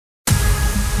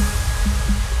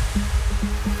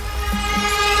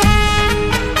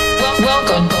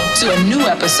to a new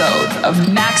episode of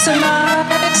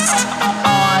Maxximize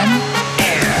On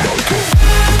Air.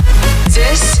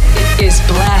 This is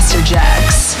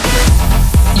Blasterjaxx,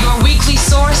 your weekly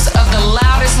source of the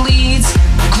loudest leads,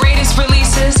 greatest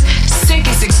releases,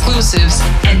 sickest exclusives,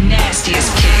 and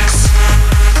nastiest kicks.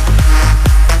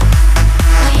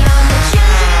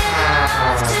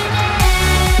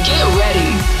 Get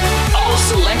ready, all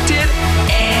selected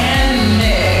and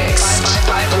mixed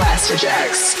by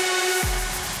Blasterjaxx.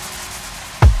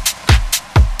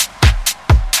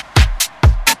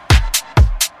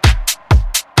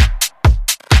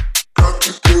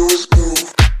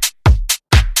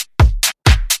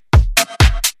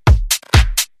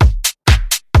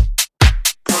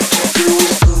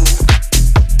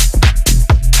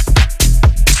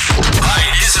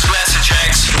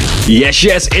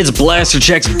 Yes, it's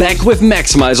Blasterjaxx back with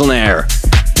Maxximize On Air.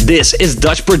 This is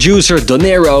Dutch producer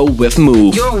Donero with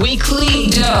Move. Your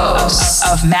weekly dose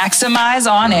of Maxximize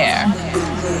On Air.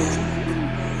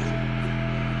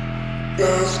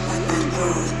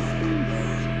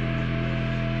 All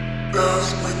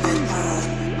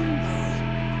you got to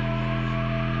do is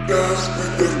dance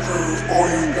with the groove. All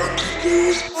you got to do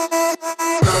is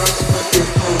dance with the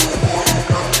groove. All you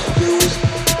got to do is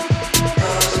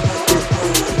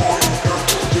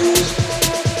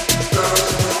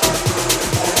dance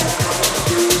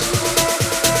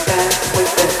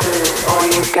with the groove. All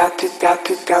you got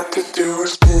to do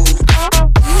is move.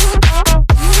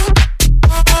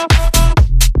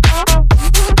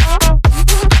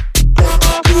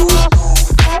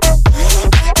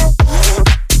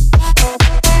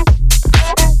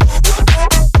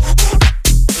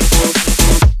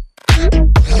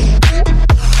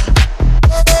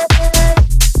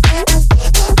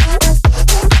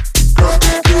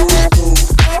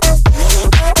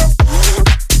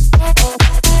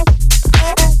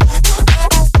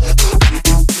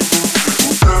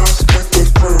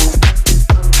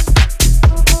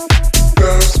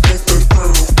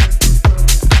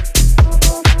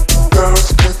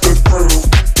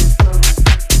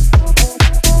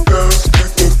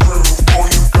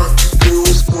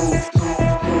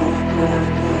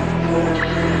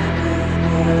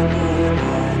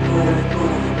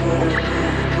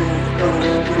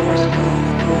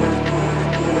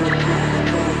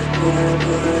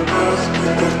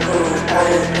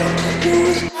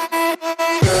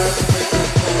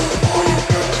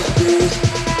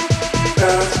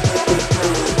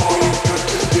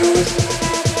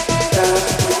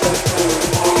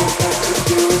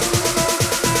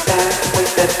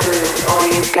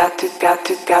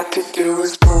 Got to do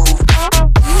is move.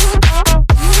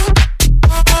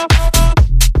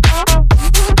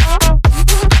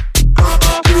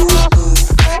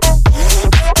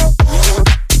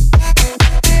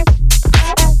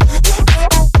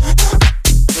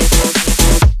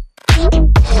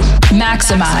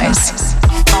 Maxximize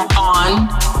On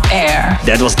Air.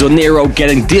 That was Donero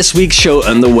getting this week's show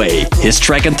underway. His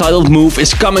track entitled Move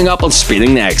is coming up on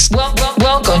Spinning next.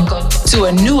 Welcome to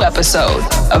a new episode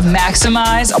of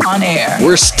Maxximize On Air.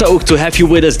 We're stoked to have you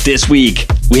with us this week.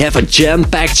 We have a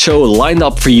jam-packed show lined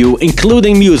up for you,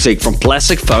 including music from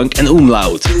Plastic Funk and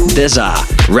Umlaut, Deza,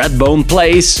 Redbone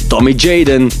Plays, Tommy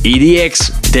Jaden,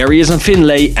 EDX, Darius and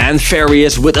Finlay, and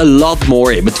Farius, with a lot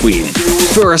more in between.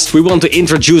 First, we want to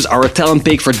introduce our talent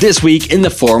pick for this week in the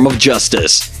form of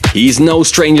Justice. He's no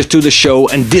stranger to the show,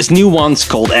 and this new one's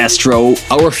called Astro,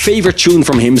 our favorite tune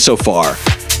from him so far.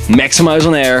 Maxximize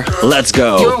On Air, let's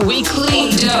go. Your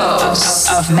weekly dose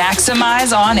of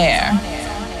Maxximize On Air.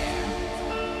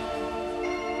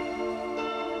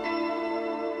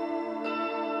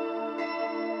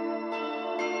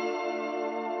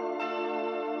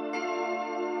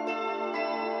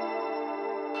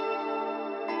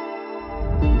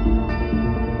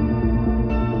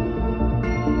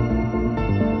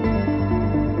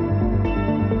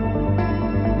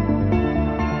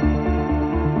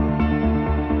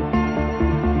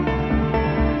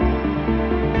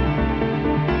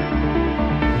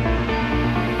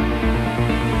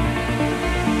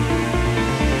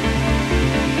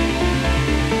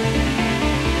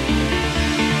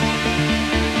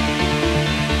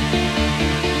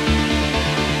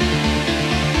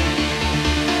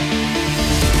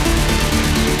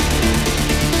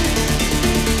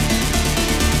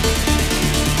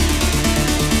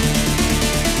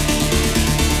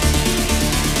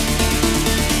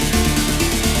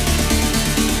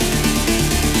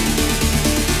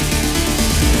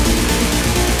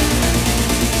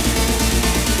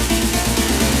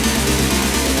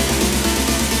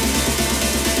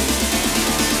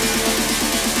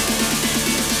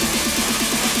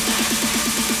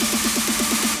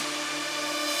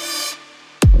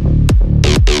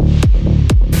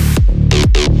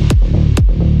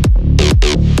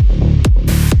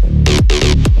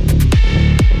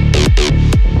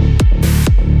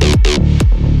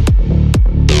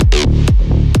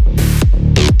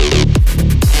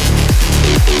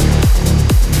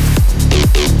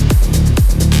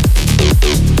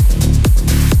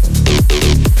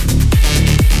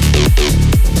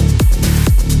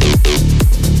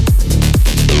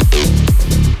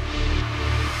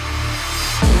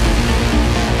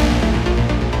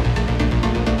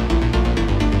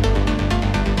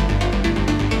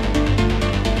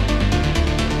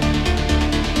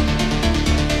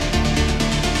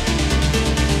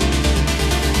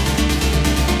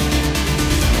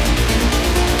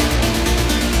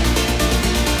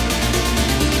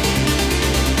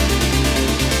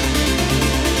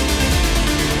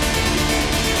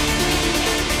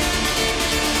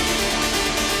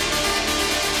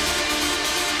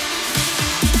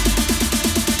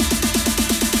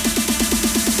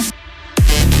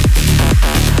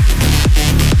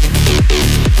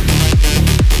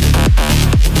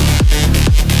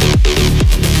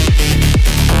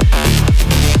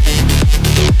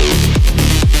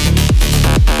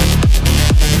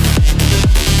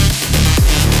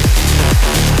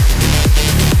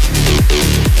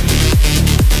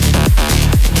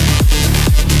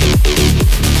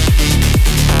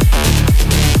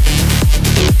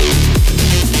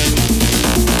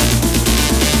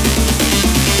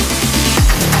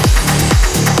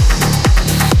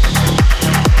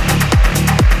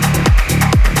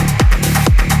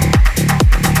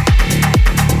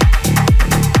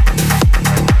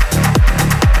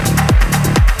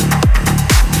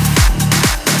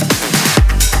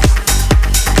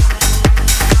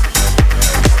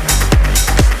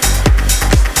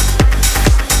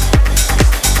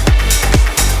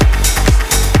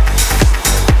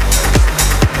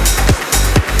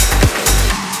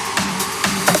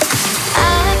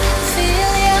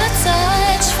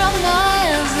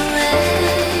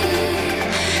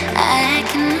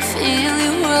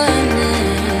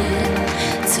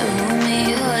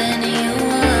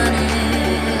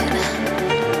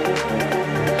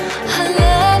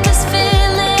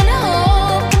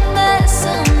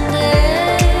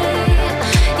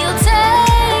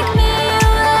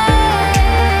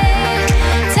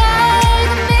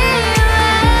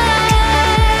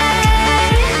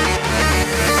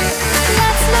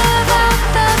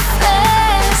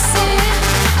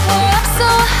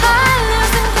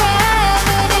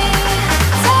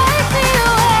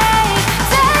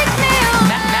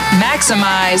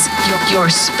 maximize your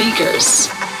speakers.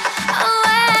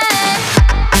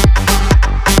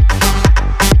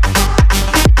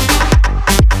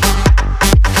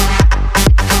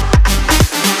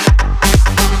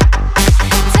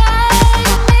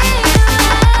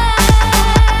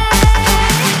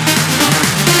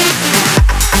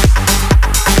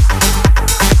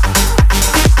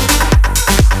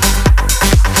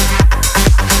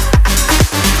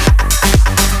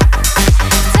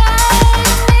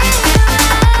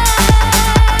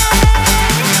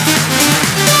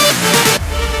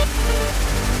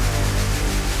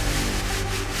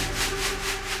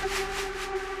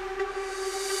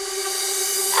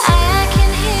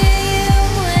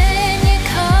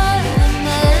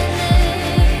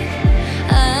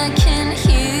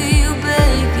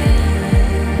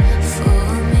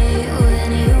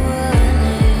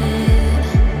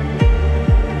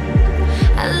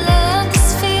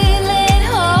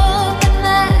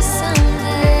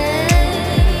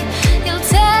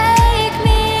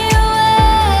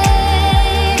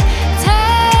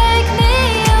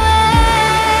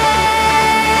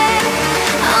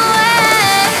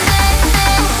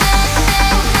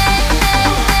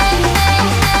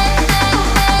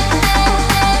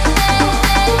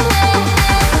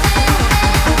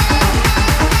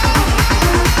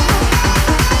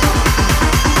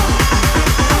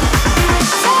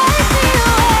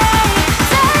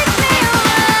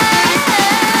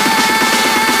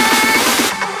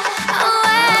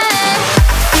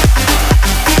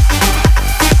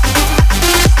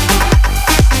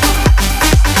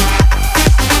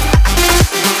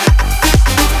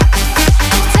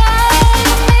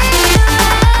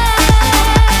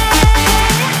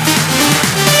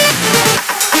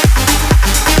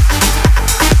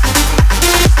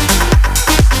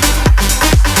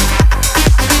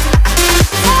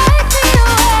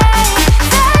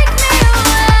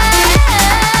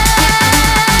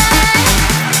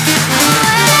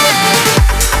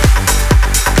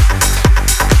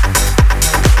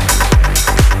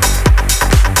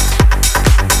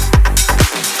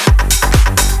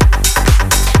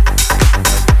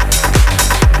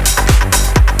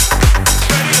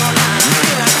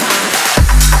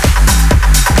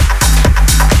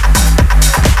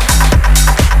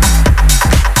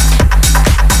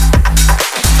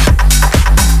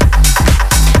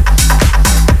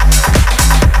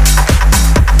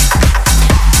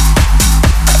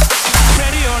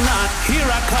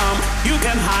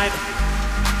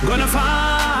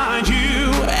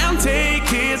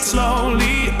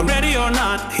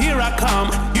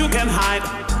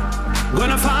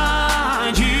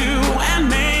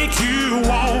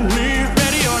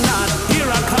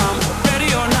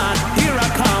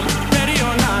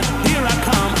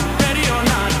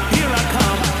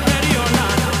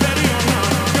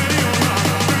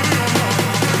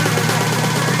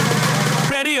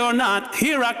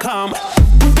 Here I come.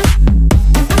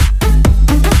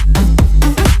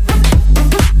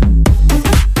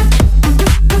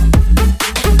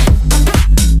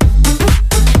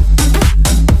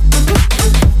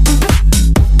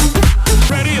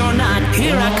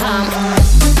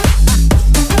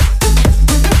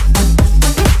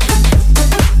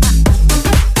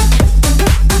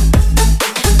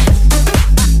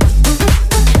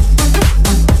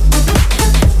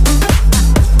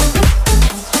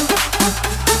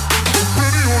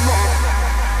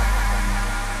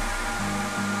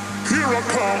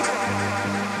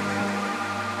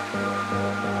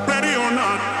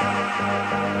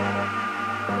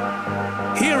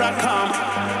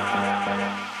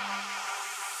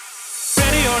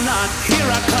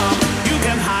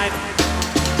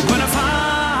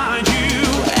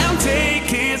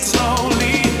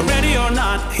 Ready or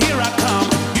not,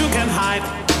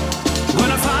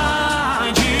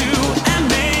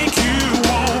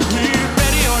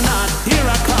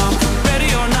 here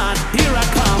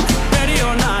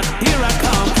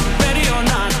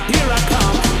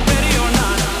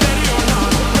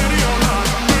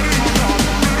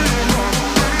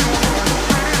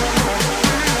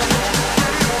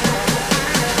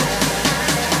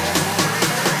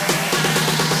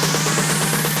I come.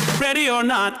 Ready or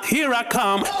not, here I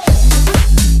come.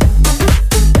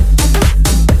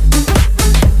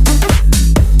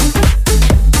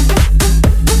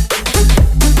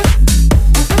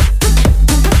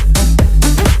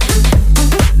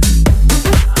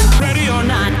 Ready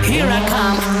or not, here I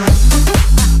come.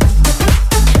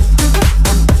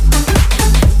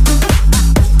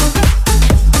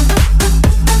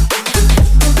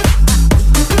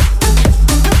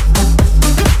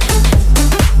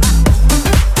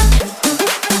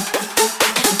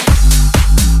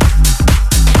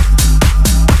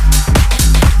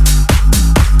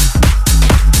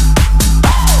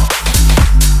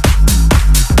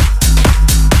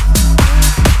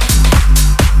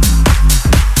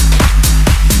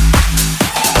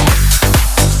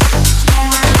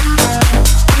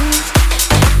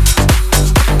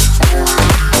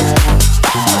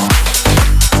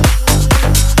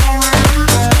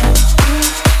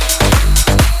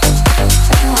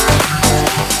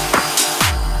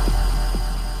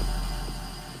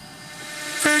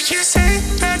 You say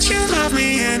that you love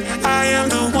me and I am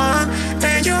the one.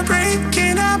 Then you're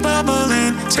breaking our bubble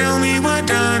and tell me we're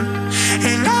done.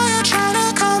 And now you're trying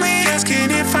to call me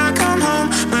asking if I come home.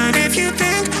 But if you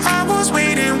think I was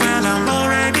waiting, well, I'm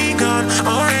already gone,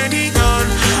 already gone.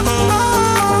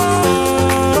 Oh,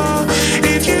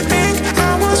 if you think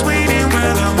I was waiting,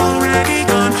 well, I'm already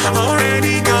gone,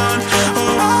 already gone.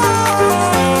 Oh,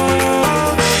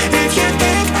 if you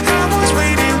think I was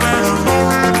waiting, well, I'm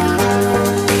already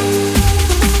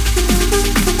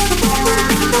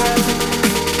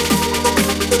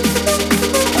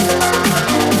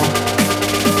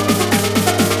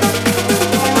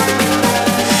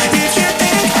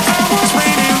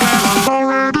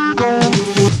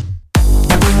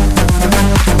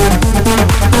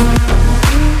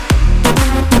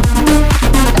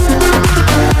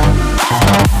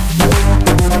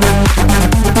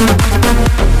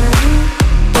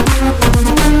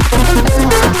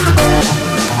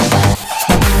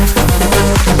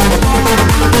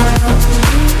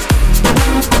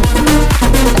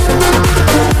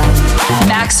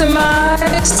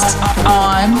Maxximize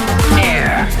On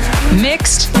Air.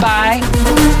 Mixed by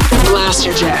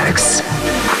Blasterjaxx.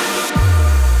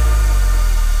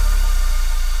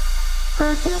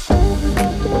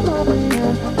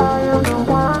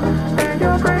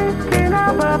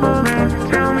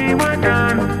 tell me we're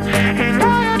done. And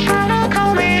now you're trying to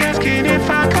call me asking if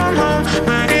I come home.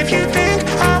 But if you think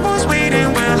I was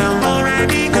waiting, well, I'm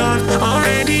already gone,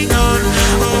 already gone.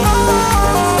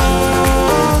 Oh,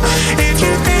 if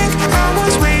you think I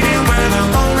was waiting, well,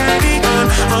 I'm already gone,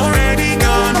 already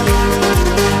gone.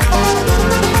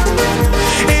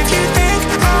 If you think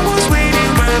I was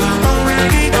waiting, well, I'm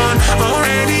already gone,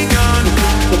 already gone.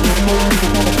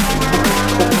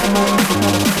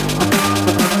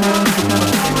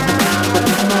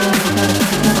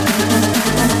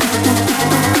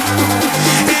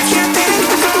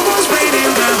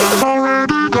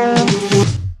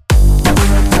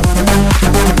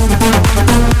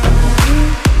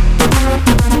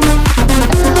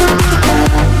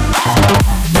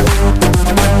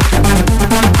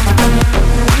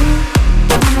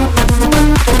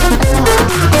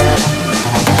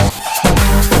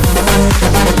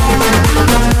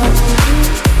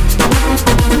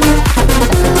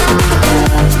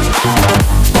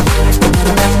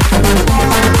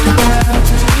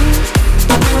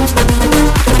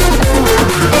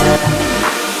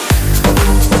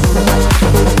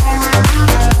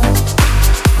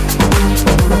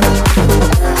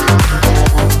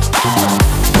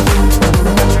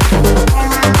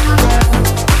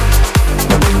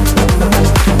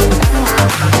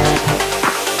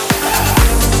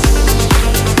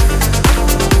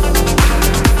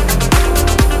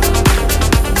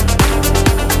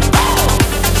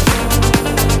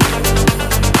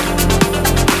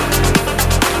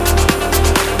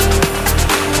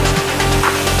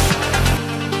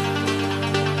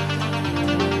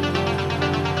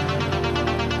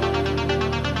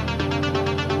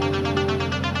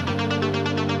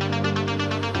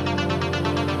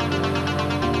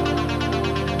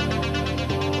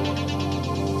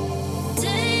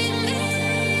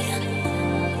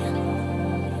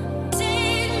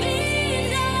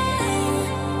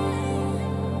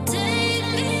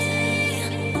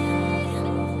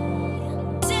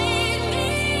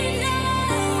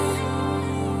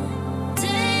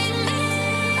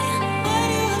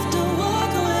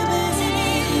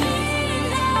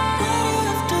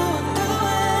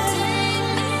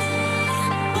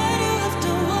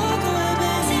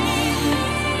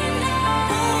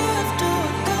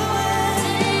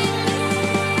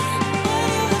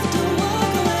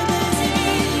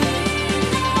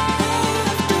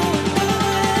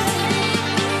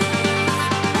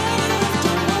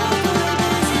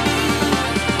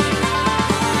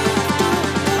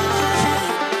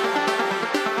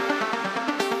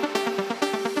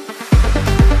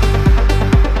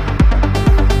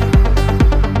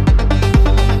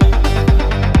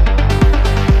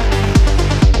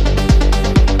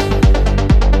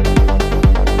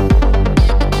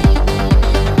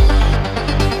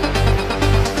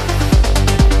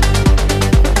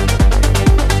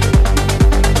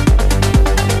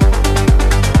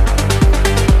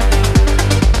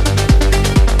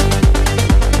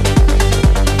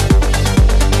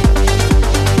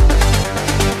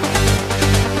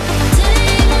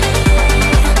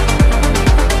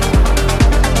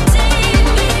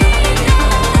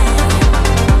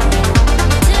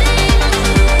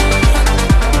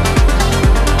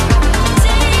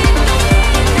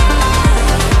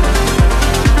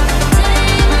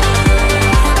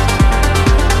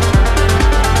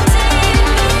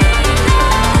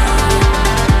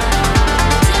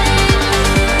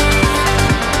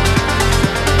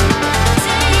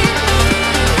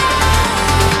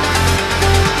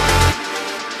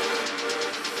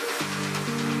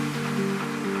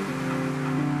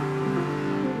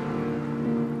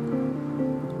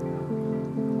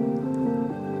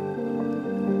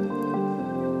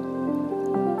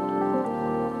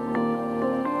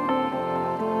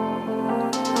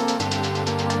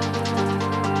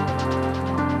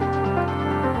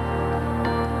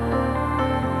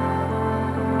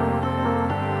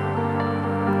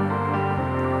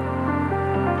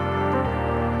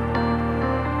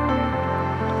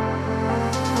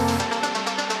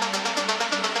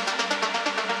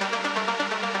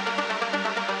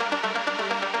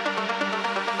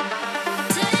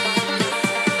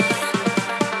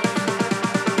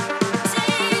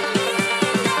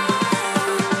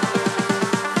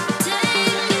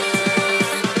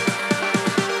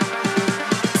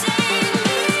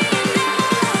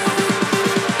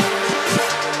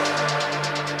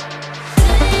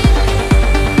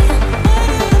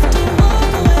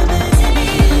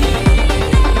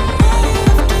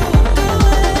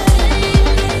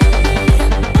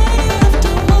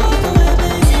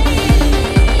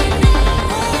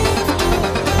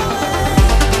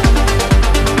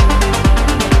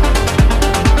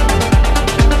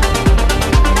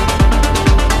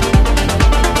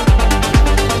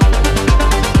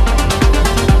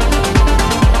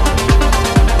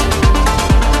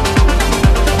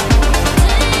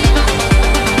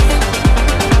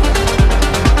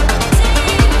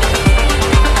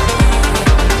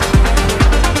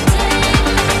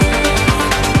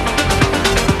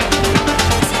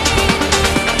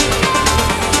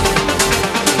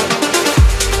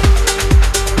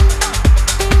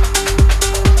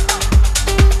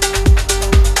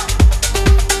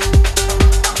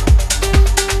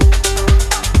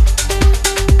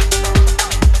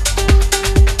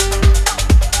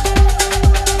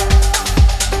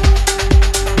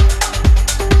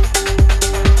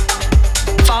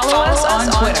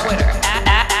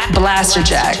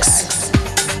 Blasterjaxx.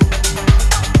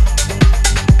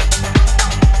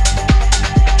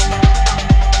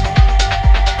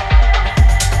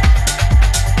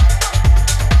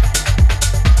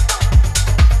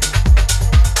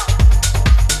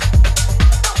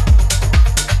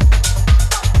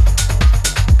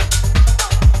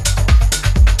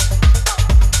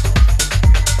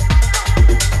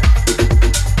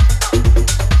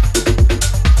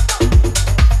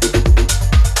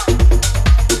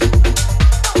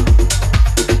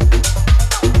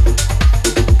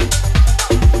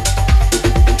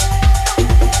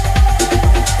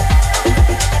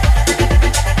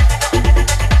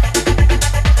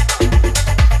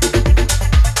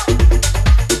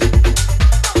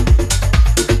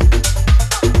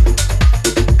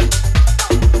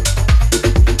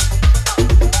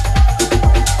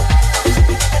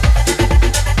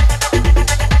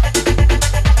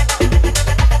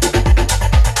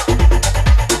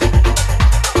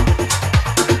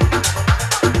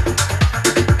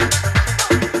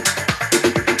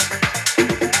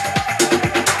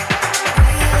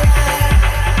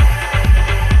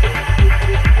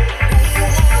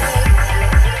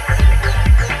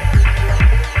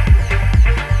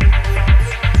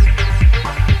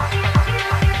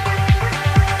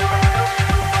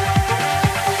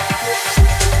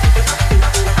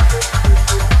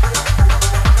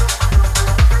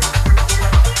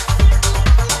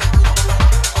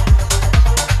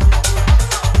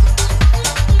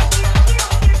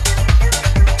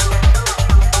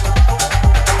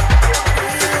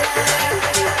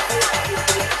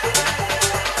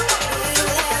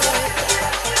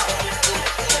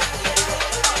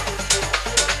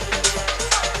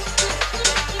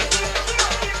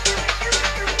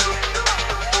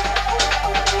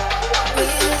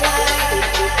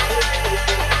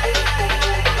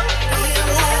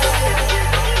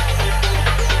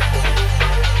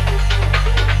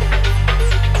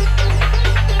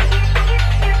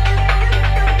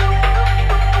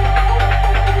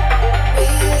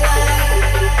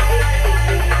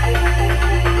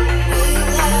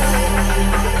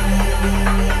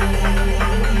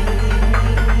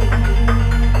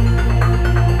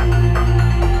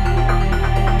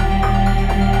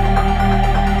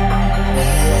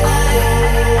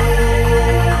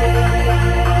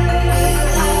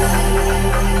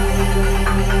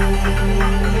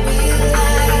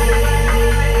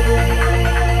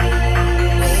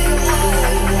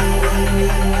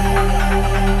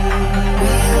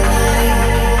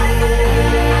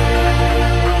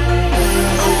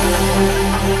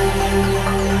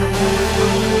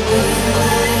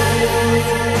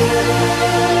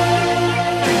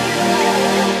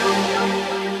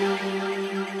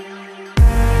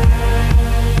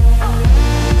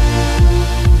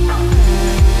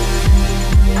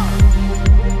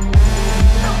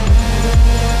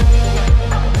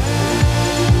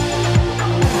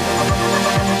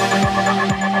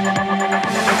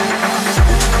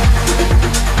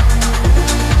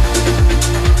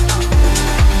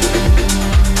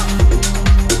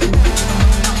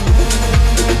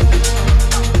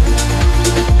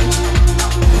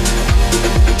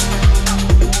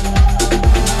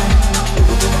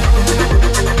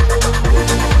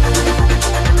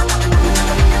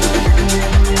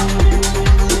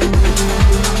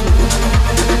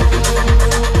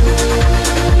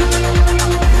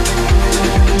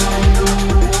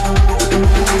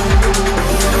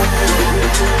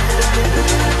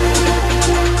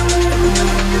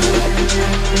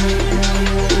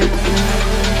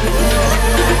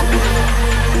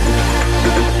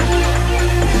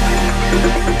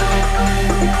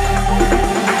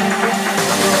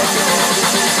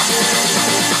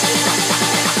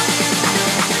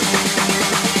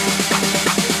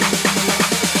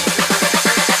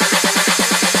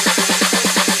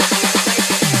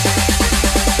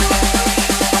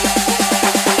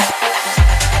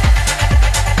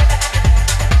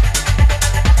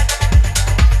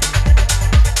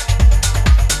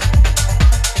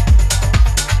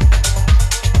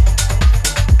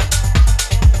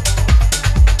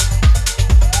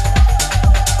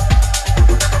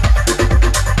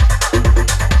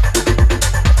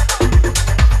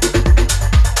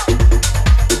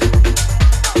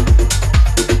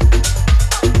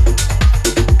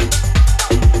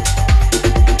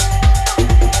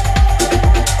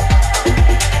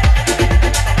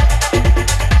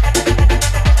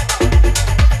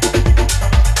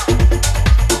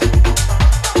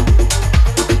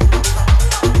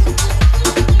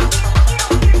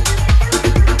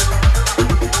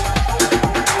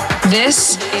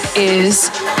 This is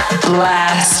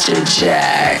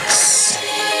Blasterjaxx.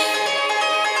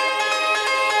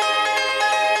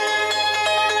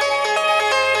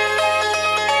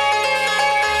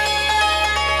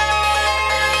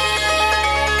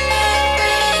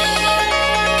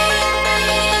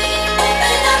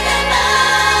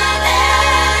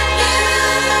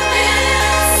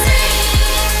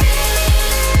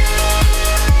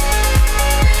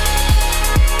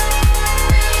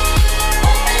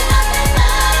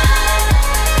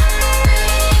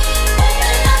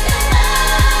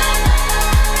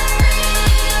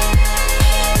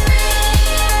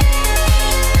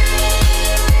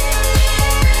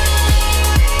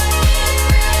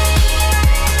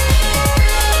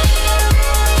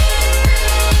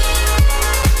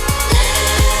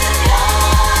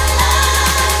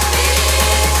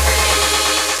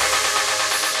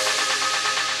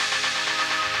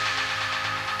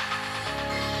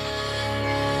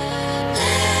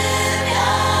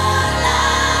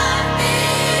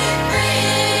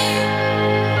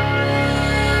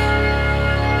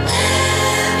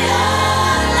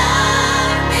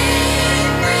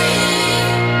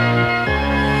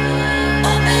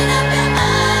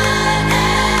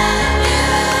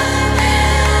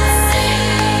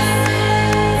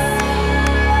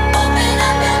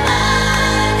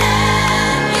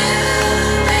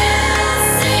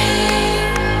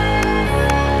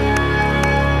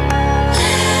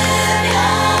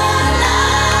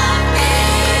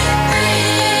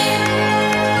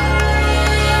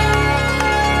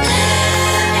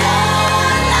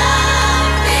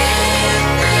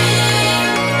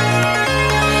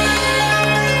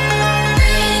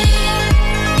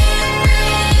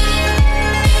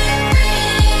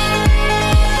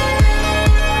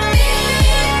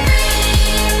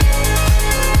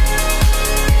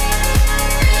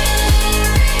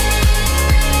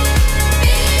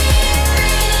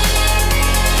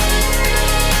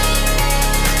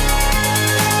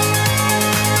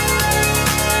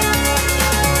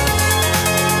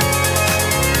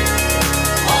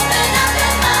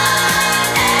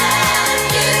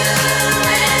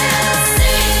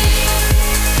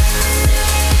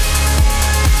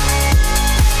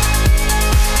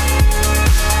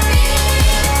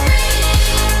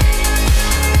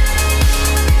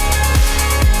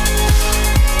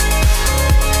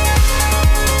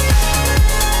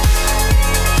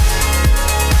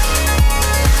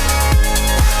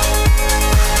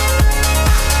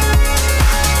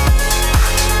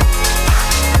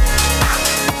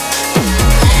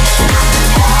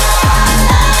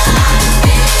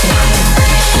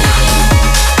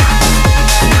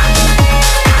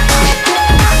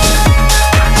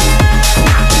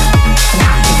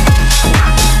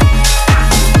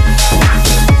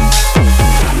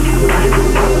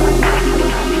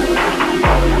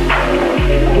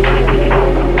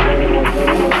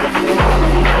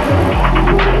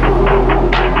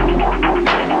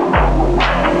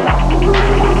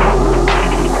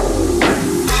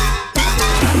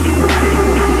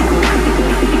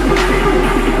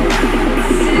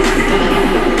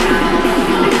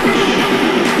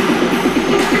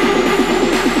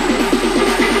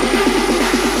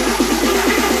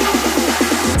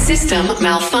 System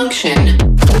malfunction.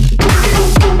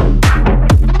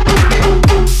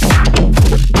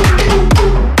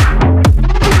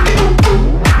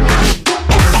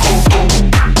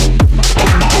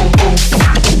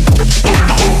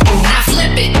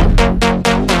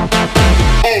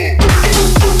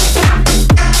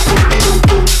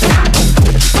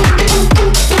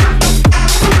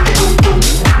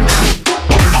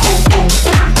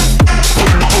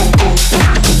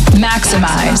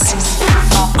 Maxximize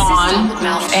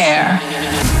On Air.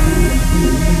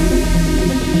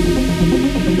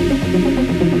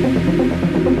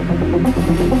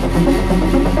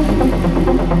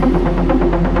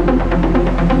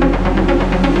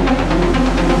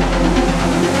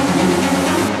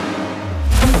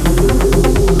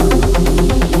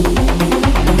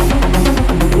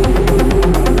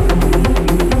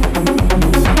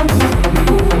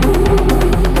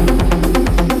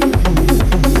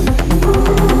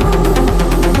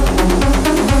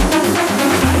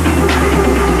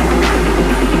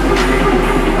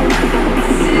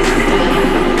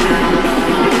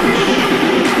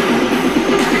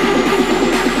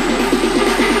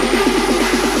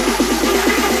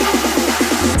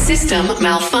 System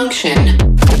malfunction.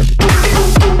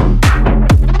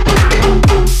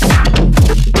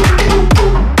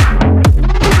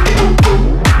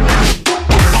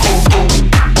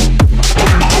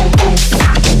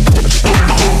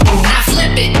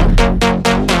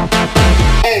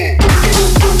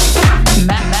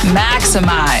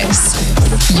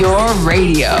 Maxximize your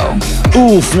radio.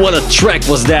 Oof, what a track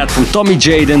was that from Tommy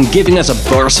Jaden, giving us a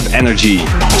burst of energy.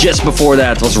 Just before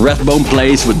that was Redbone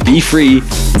Plays with Be Free,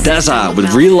 Deza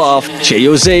with Real Love, Che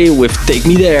Jose with Take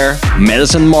Me There,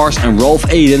 Madison Mars and Rolf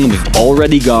Aiden with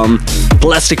Already Gone,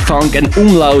 Plastic Funk and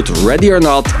Umlaut, Ready or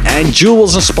Not, and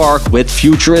Jules and Spark with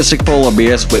Futuristic Polar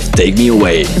Bears with Take Me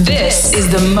Away. This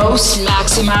is the most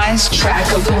maximized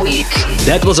track of the week.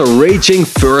 That was a raging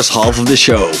first half of the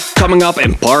show. Coming up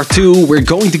in part 2, we're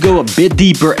going to go a bit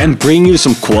deeper and bring you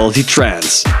some quality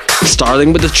trance.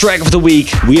 Starting with the track of the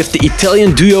week, we have the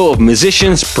Italian duo of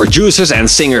musicians, producers and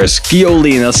singers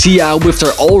Chioli and Alcia with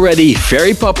their already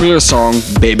very popular song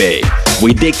Bebe.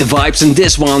 We dig the vibes in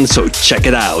this one, so check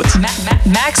it out.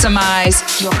 Maxximize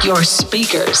your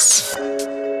speakers.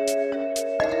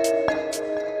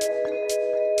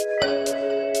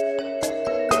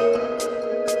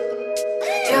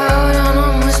 Y ahora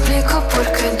no me explico por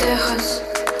qué dejas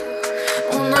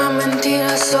una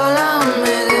mentira sola aún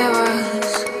me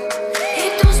debas.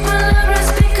 Y tus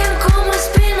palabras pican como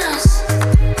espinas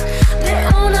de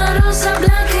una rosa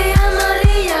blanca y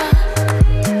amarilla.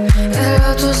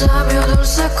 Era tus labios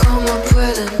dulce como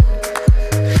pueden,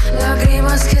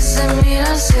 lágrimas que se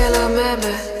miran cielo,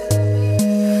 bebé.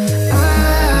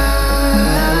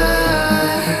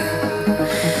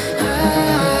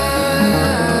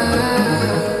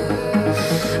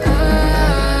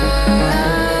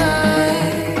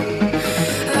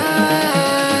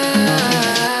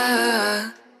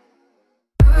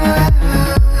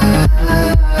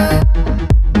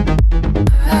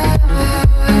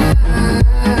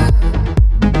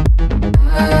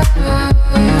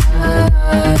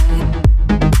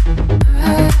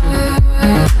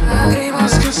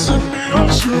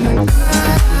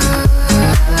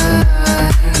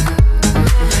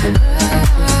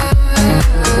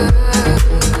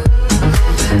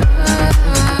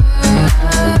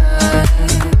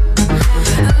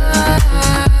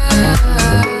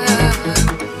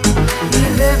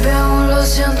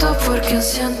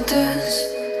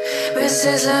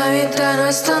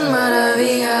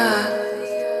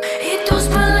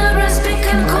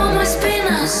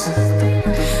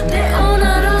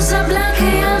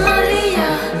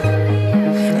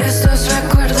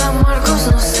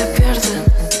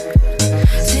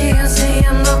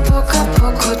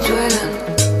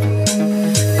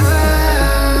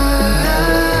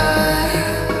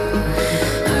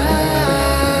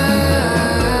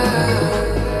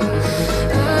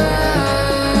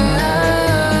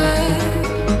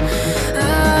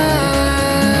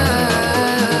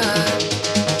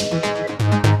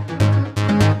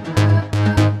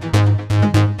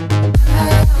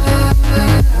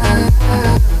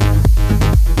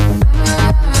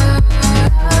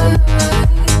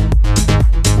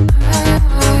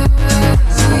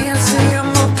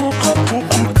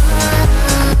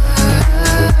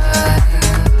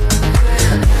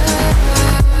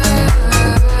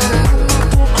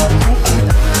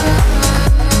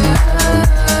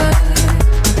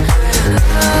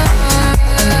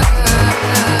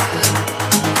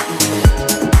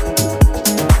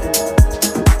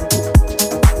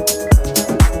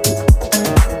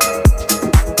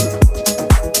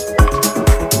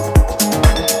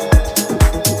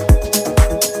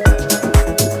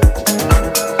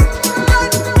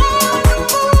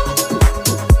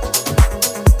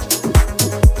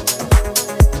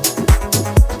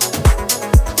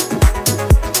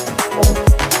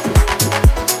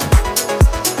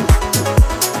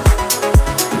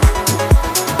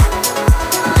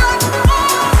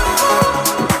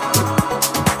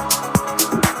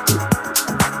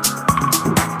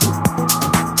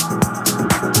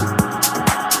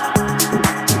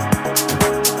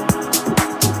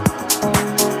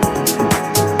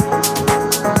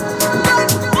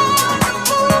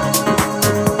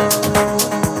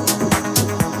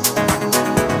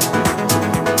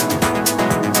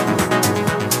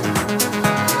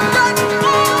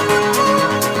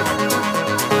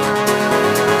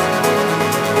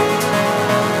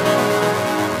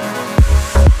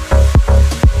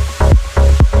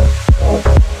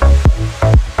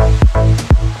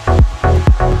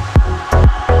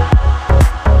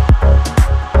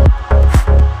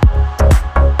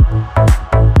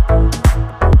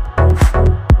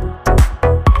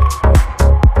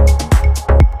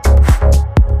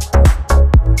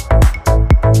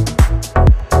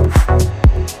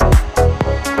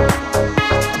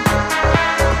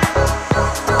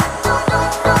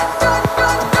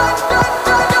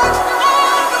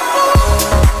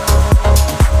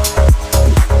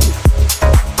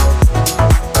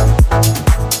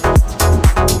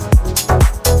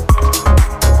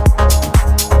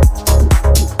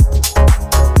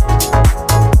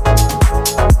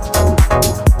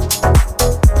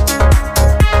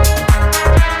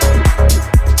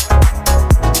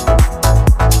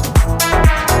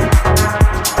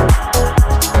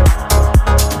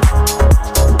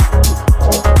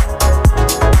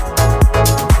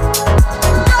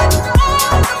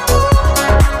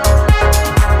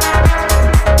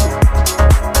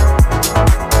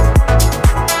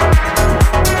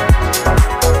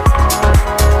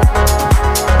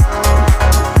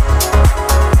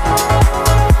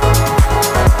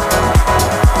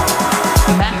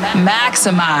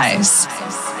 Maxximize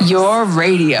your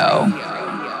radio.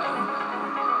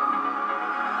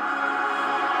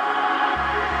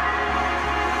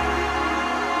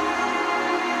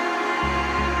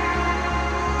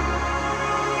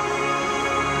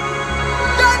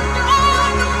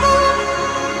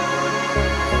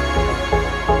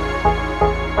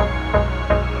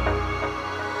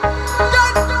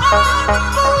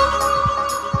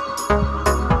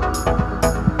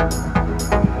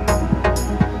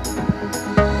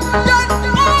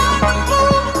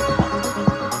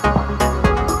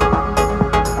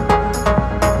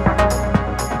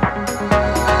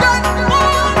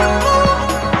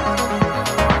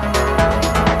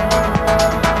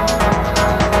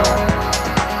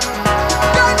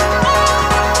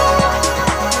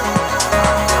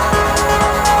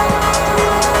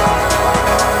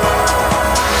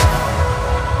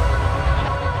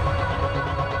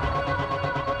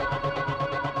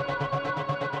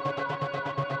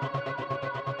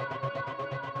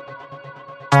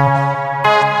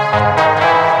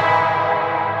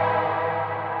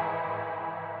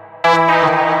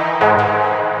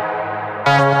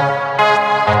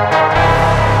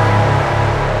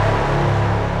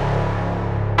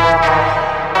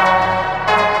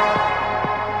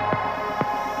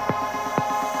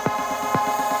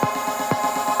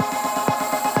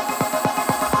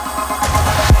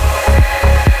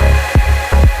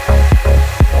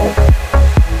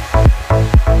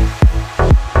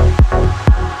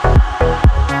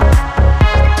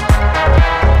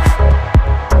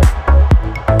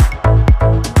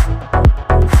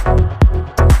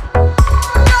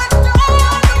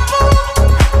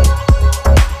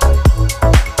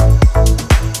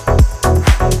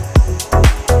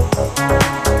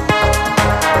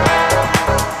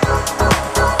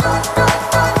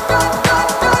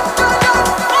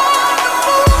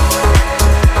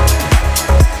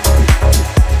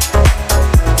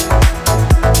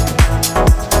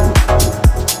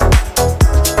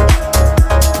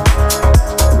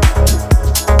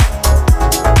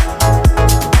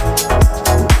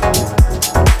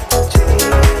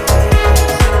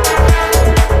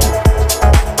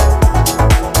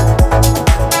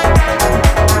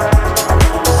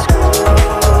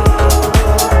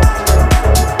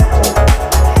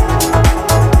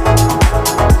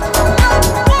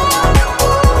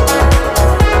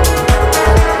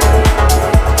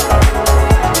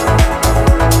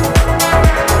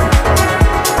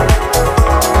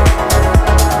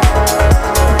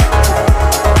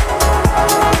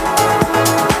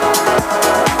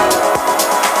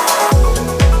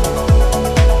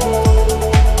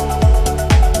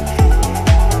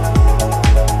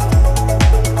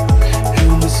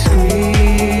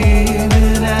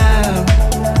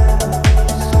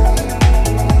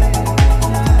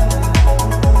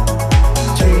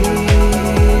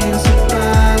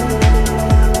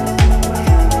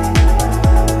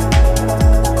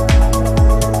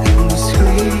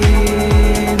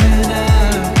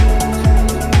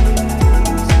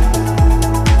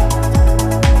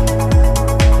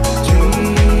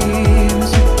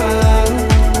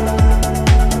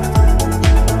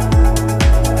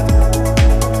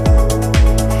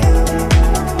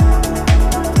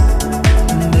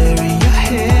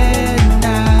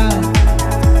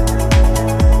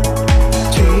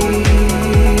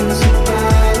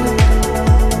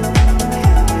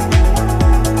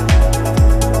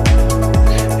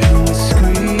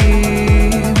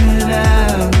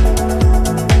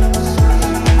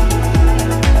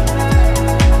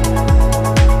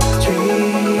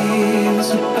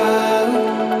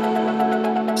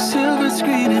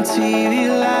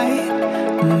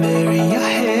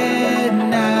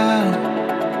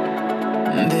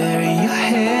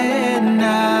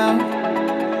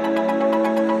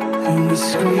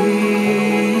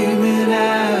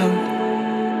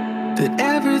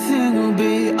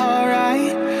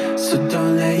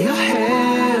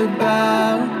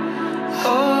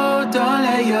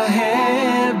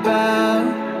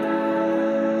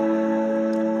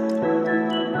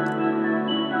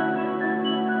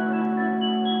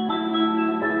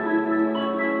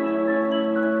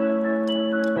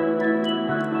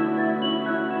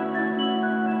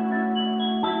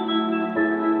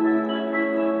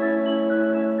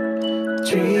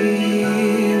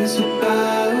 Dreams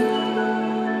about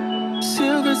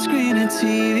silver screen and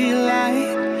TV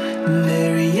light. And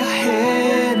they're in your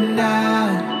head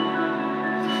now.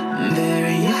 And they're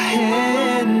in your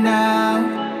head now.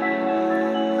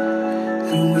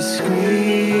 And we're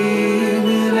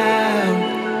screaming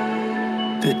out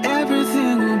that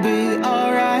everything will be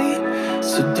alright.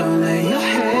 So don't let your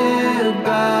head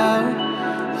bow.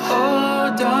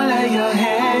 Oh, don't let your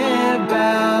head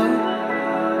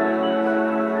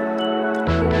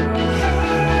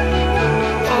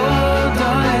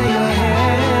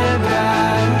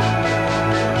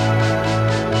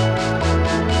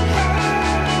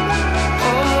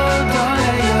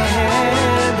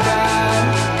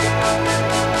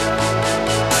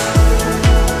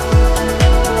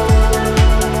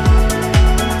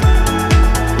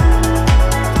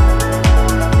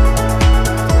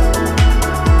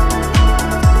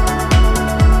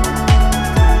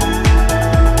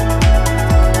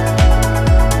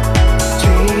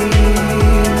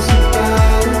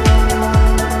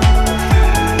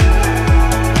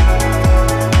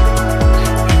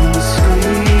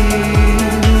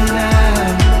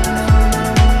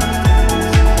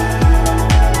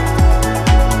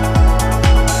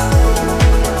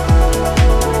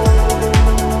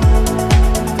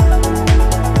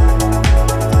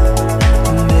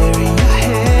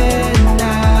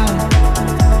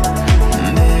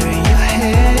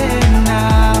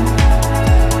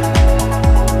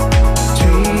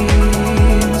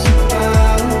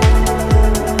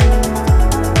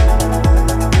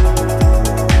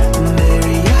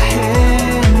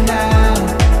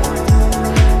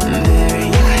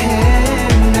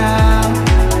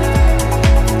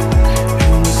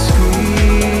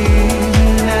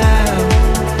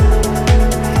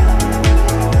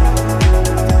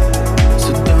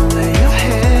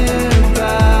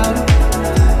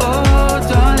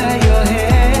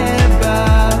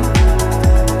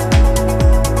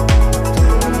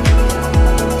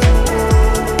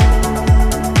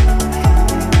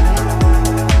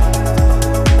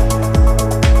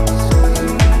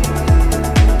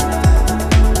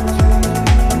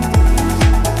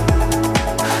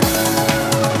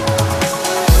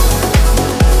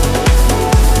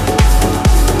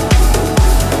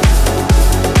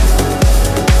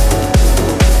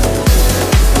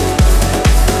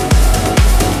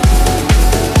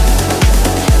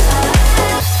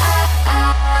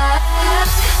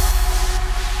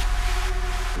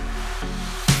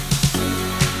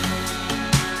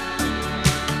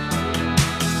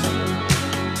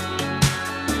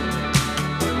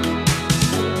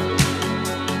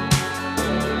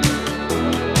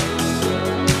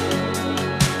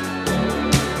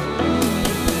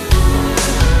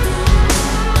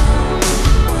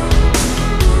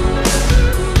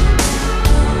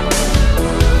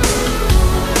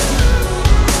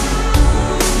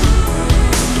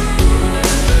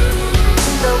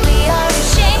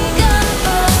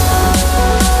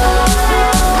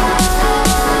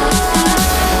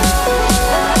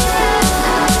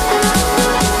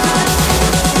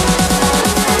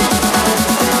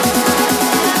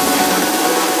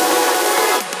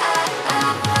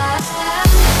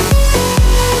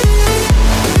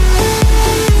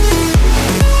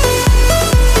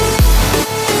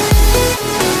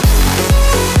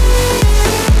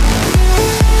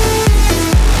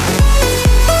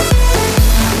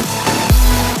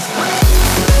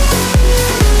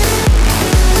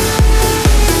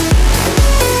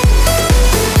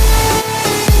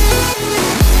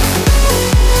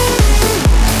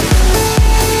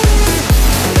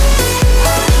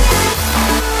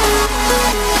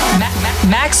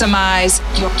maximize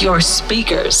your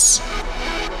speakers.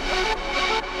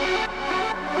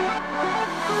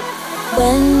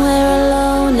 When we're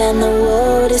alone and the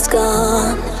world is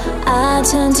gone, I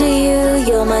turn to you,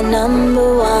 you're my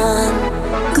number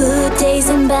one. Good days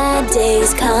and bad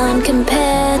days can't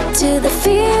compare to the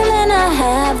feeling I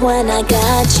have when I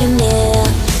got you near.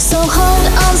 So hold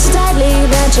on so tightly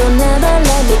that you'll never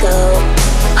let me go.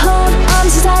 Hold on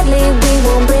so tightly, we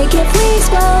won't break if we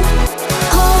explode.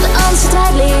 Hold on so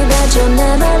tightly that you'll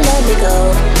never let me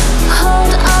go.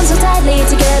 Hold on so tightly,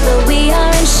 together we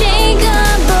are unshakable.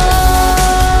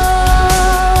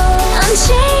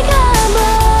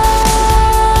 Unshakable,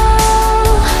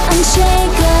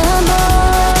 unshakable,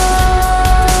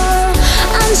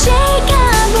 unshakable,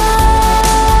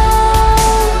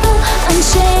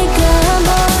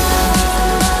 unshakable.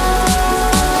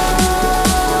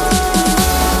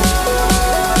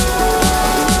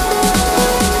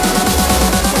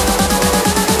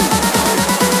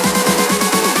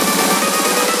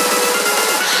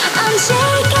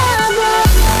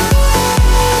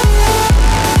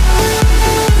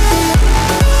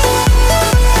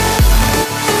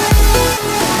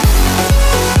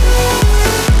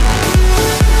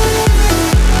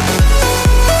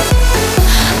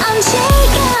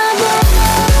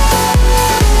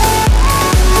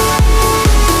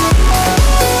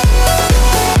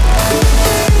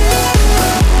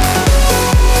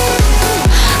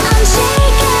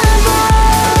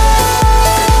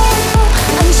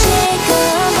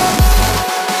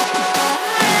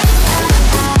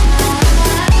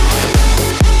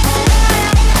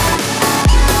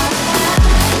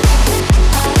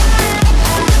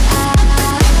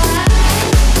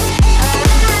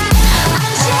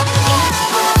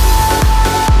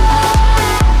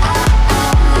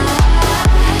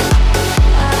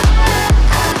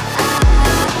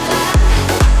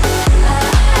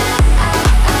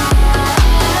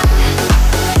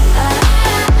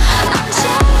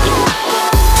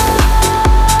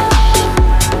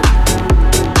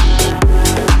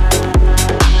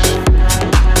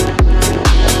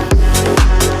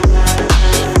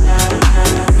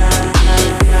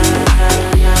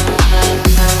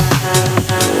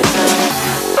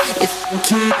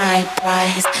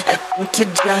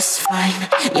 You're just fine.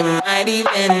 You might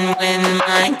even win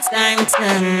my time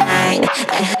tonight.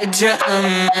 I heard you're a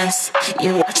mess.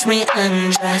 You watch me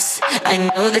undress. I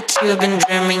know that you've been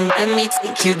dreaming. Let me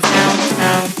take you down,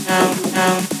 down, down,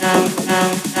 down, down,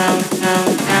 down, down, down,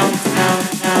 down, down,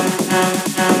 down,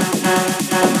 down, down, down,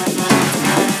 down.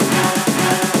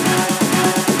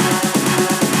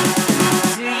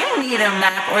 Do you need a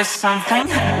map or something?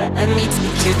 Let me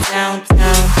take you down,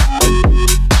 down.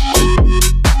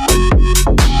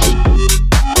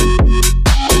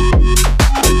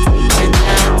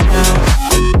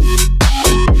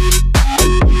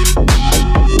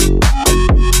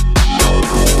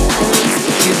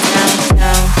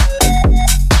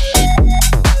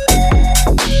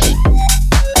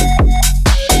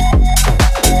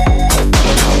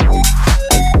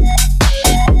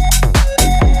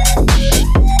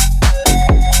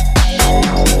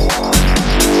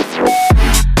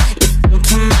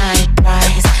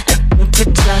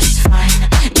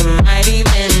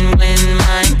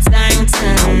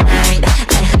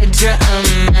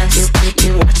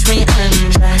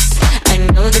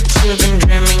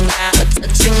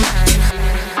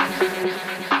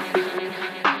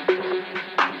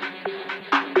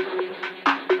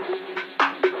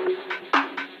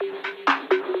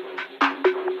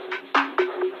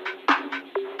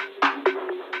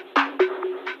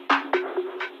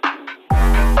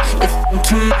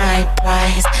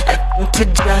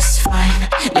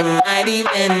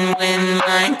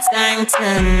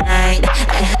 Tonight,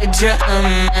 I heard you're a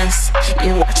mess.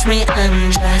 You watch me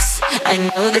undress. I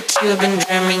know that you've been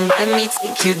dreaming. Let me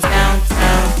take you down,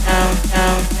 down, down,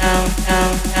 down, down,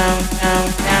 down, down, down,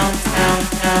 down, down,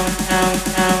 down, down,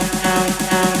 down, down,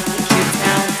 down. Take you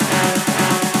down, down,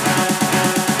 down, down,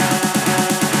 down.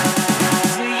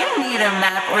 Do you need a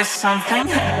map or something?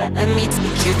 Let me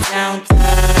take you down,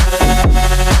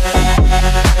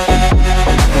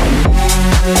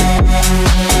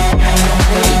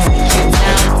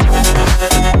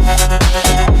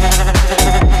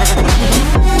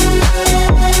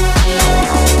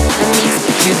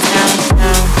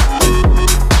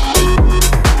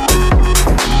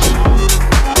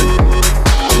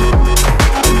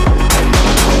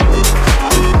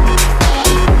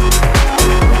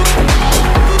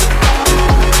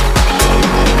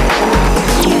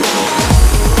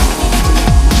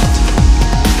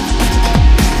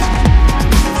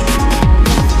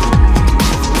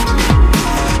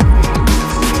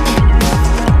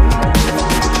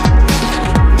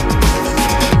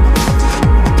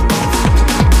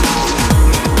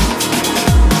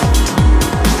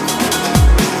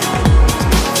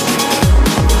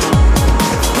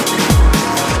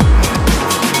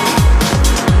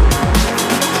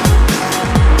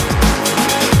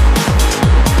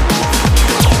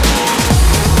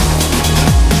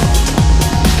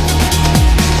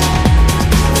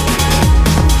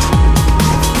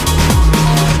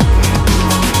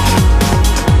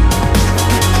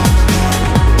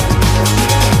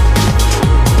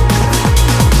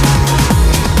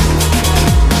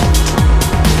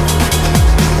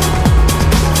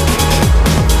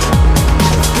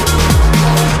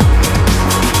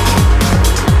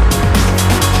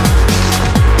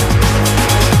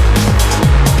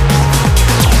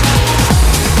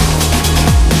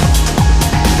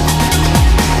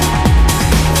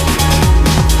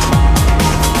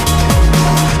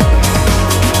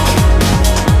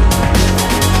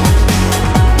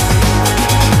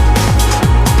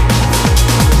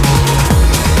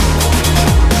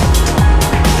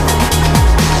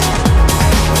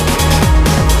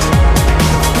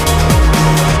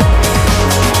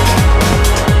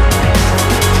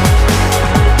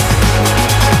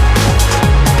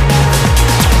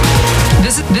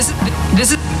 This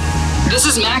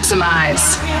is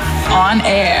Maxximize On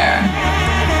Air.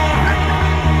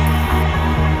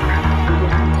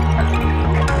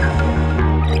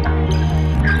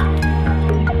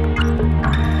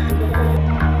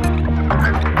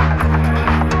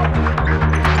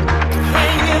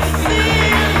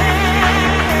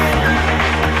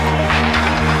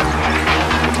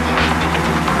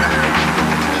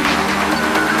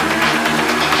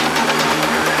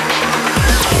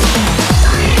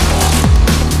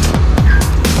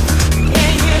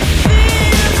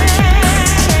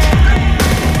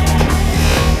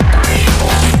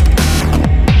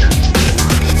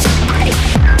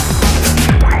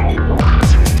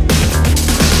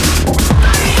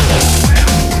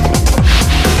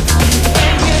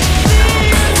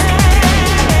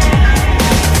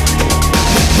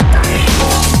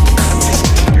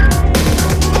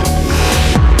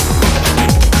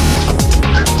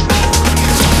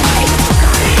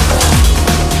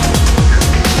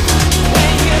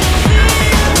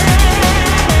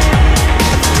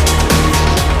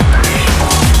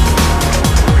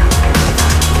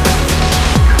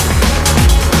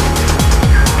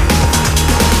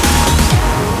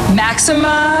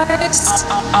 Maxximize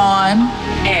On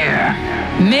Air.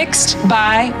 Mixed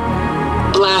by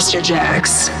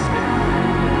Blasterjaxx.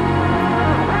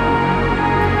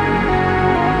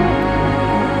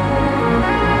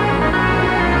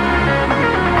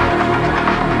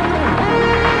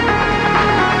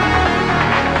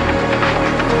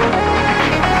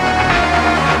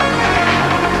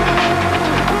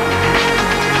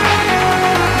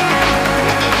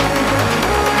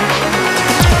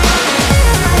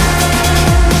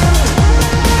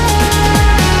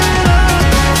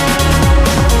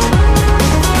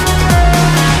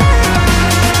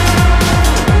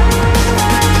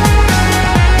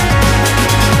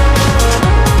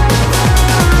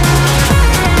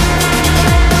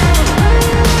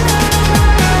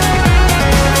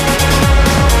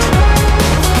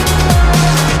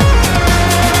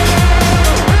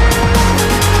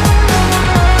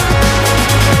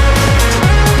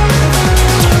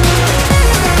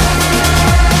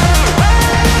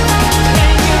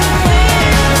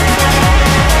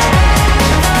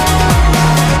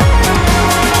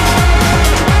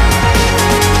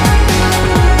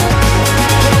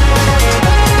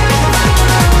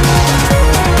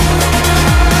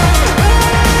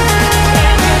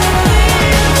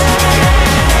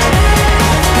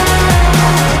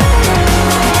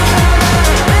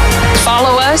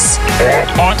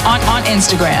 On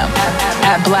Instagram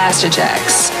at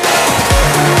Blasterjaxx.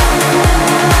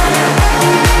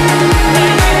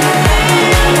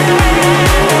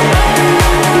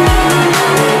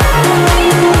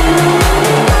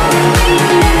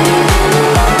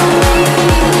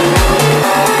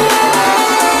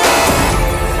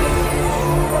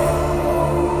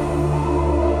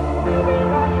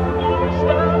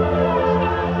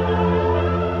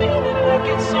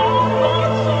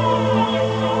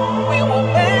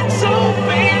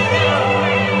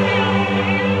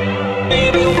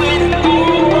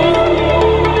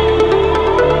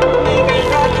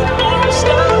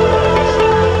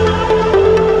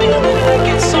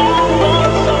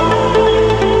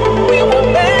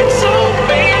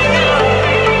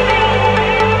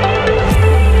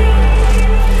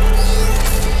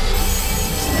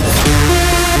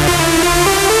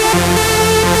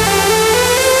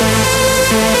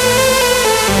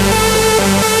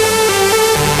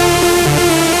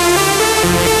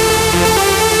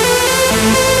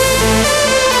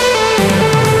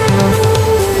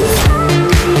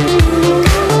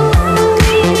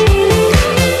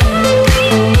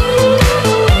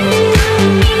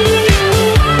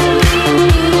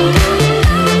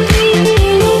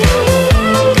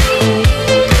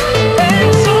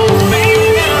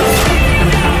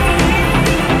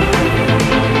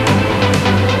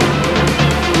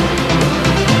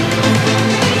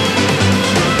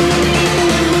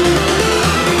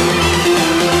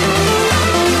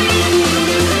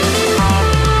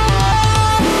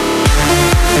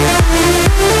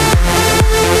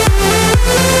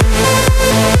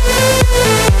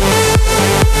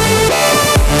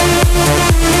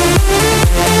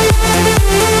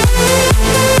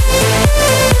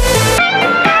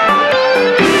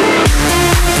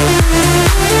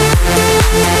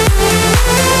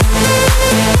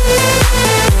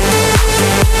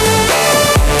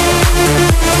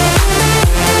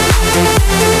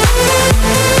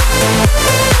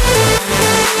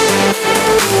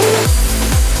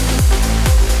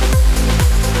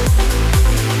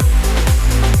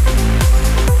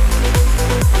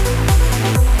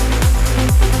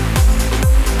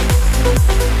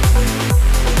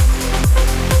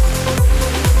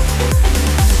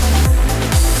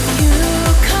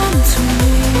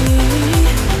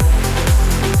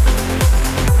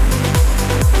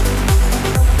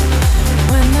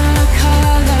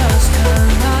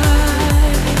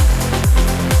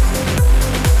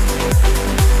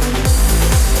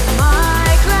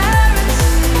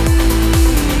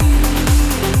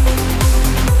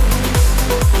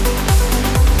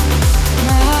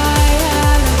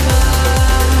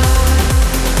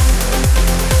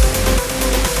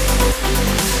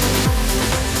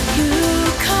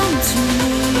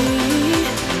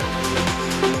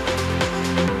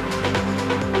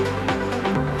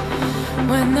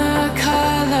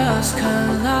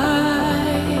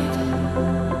 light,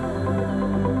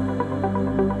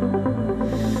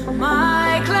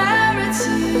 my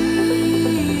clarity,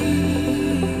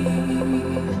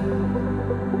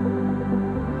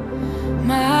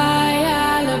 my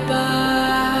alibi.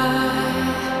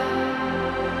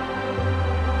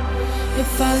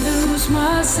 If I lose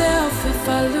myself, if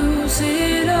I lose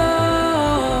it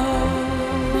all,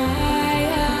 my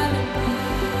alibi.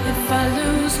 If I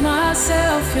lose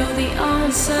myself, you're the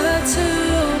answer to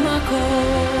my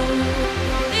call.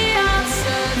 The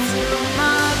answer to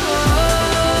my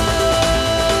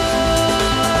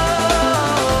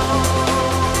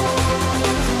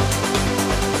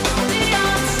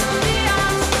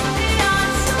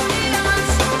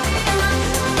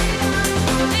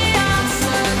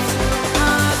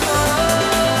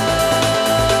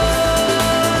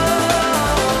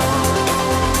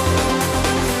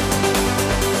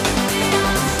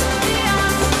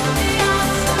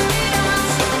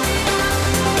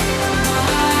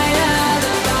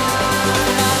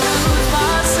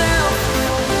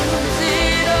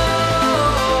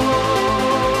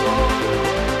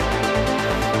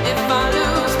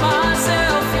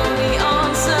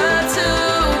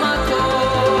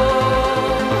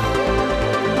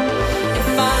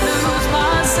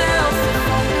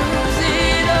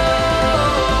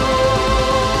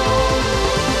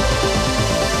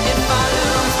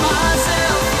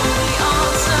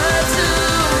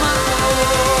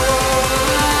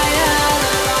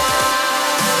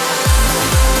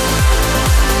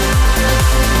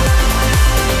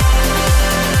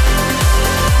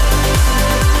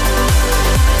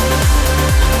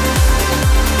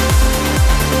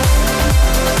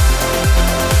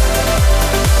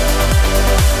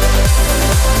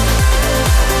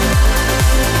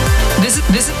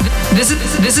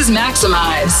This is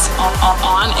Maxximize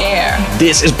on air.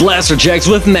 This is Blasterjaxx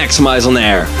with Maxximize On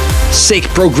Air. Sick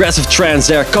progressive trance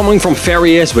there coming from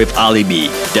Farius with Alibi.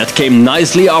 That came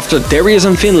nicely after Darius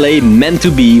and Finlay Meant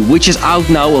to Be, which is out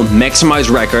now on Maxximize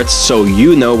Records, so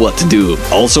you know what to do.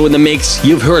 Also in the mix,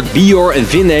 you've heard Bior and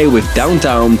Vinay with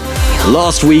Downtown.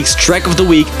 Last week's track of the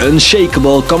week,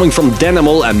 Unshakable, coming from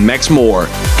Danimal and Max Moore.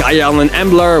 Kayan and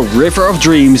Ambler, River of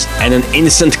Dreams, and an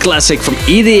instant classic from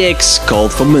EDX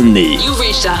called For Monday. You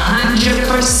reached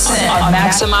 100% on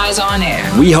Maxximize On Air.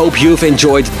 We hope you've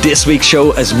enjoyed this week's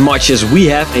show as much as we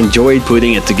have enjoyed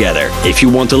putting it together. If you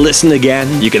want to listen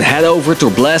again, you can head over to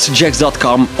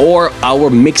blasterjaxx.com or our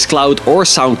Mixcloud or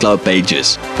Soundcloud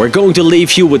pages. We're going to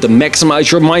leave you with the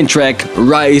Maxximize Your Mind track,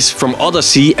 Rise from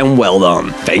Odyssey, and Well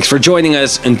Done. Thanks for joining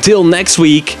us. Until next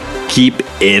week, keep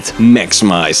it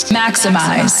maximized.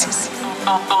 Maxximize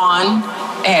on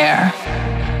air.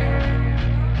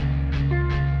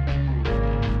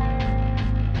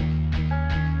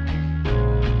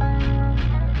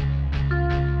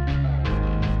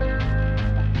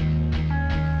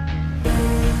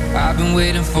 I've been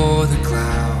waiting for the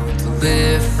cloud to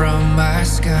lift from my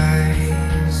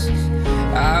skies.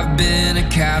 I've been a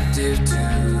captive to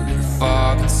the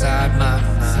fog inside my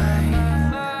mind.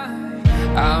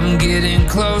 I'm getting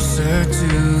closer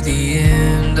to the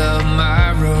end of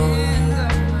my road.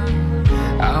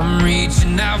 I'm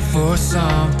reaching out for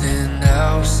something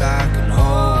else I can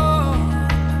hold.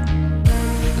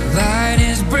 The light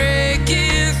is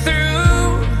breaking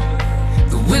through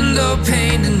the window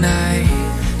pane tonight.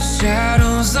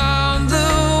 Shadows on the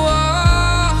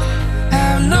wall,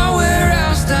 have nowhere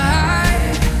else to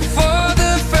hide. For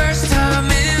the first time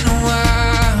in a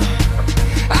while,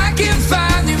 I can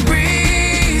finally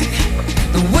breathe.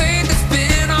 The weight that's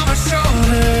been on my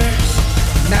shoulders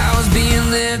now is being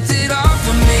lifted off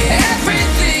of me.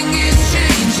 Everything is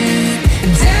changing,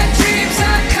 dead dreams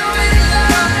are coming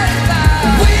alive.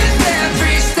 With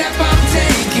every step I'm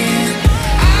taking,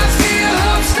 I feel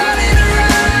hope starting to rise.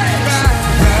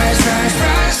 Rise, rise,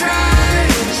 rise,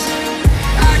 rise.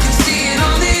 I can see it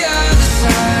on the other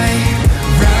side.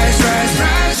 Rise, rise,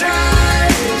 rise,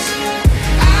 rise.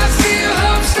 I feel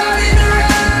hope starting to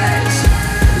rise.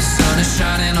 The sun is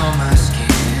shining on my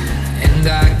skin, and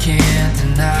I can't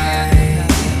deny.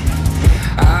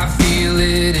 I feel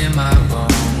it in my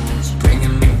bones,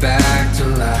 bringing me back to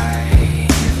life.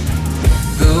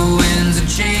 The winds are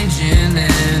changing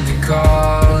and they're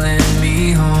calling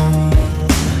me home.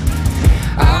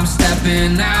 I'm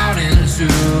stepping out into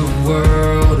a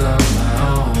world of my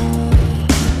own.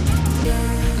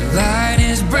 The light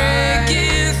is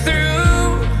breaking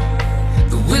through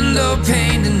the window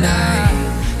pane tonight.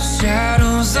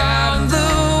 Shadows on the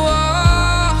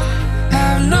wall,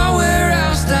 have nowhere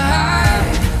else to hide.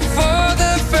 For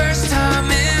the first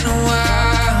time in a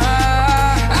while,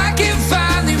 I can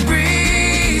finally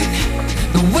breathe.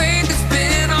 The weight that's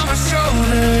been on my shoulders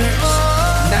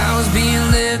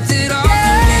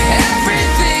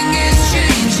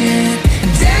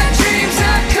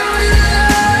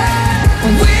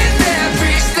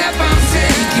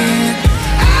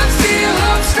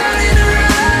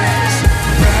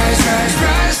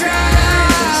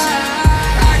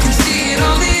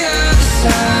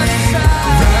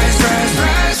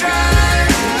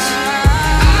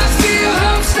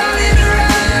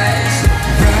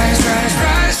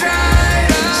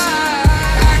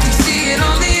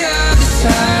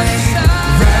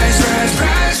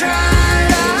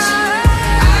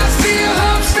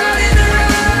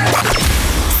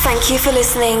Thank you for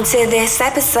listening to this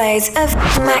episode of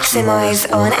Maxximize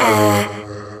On Air.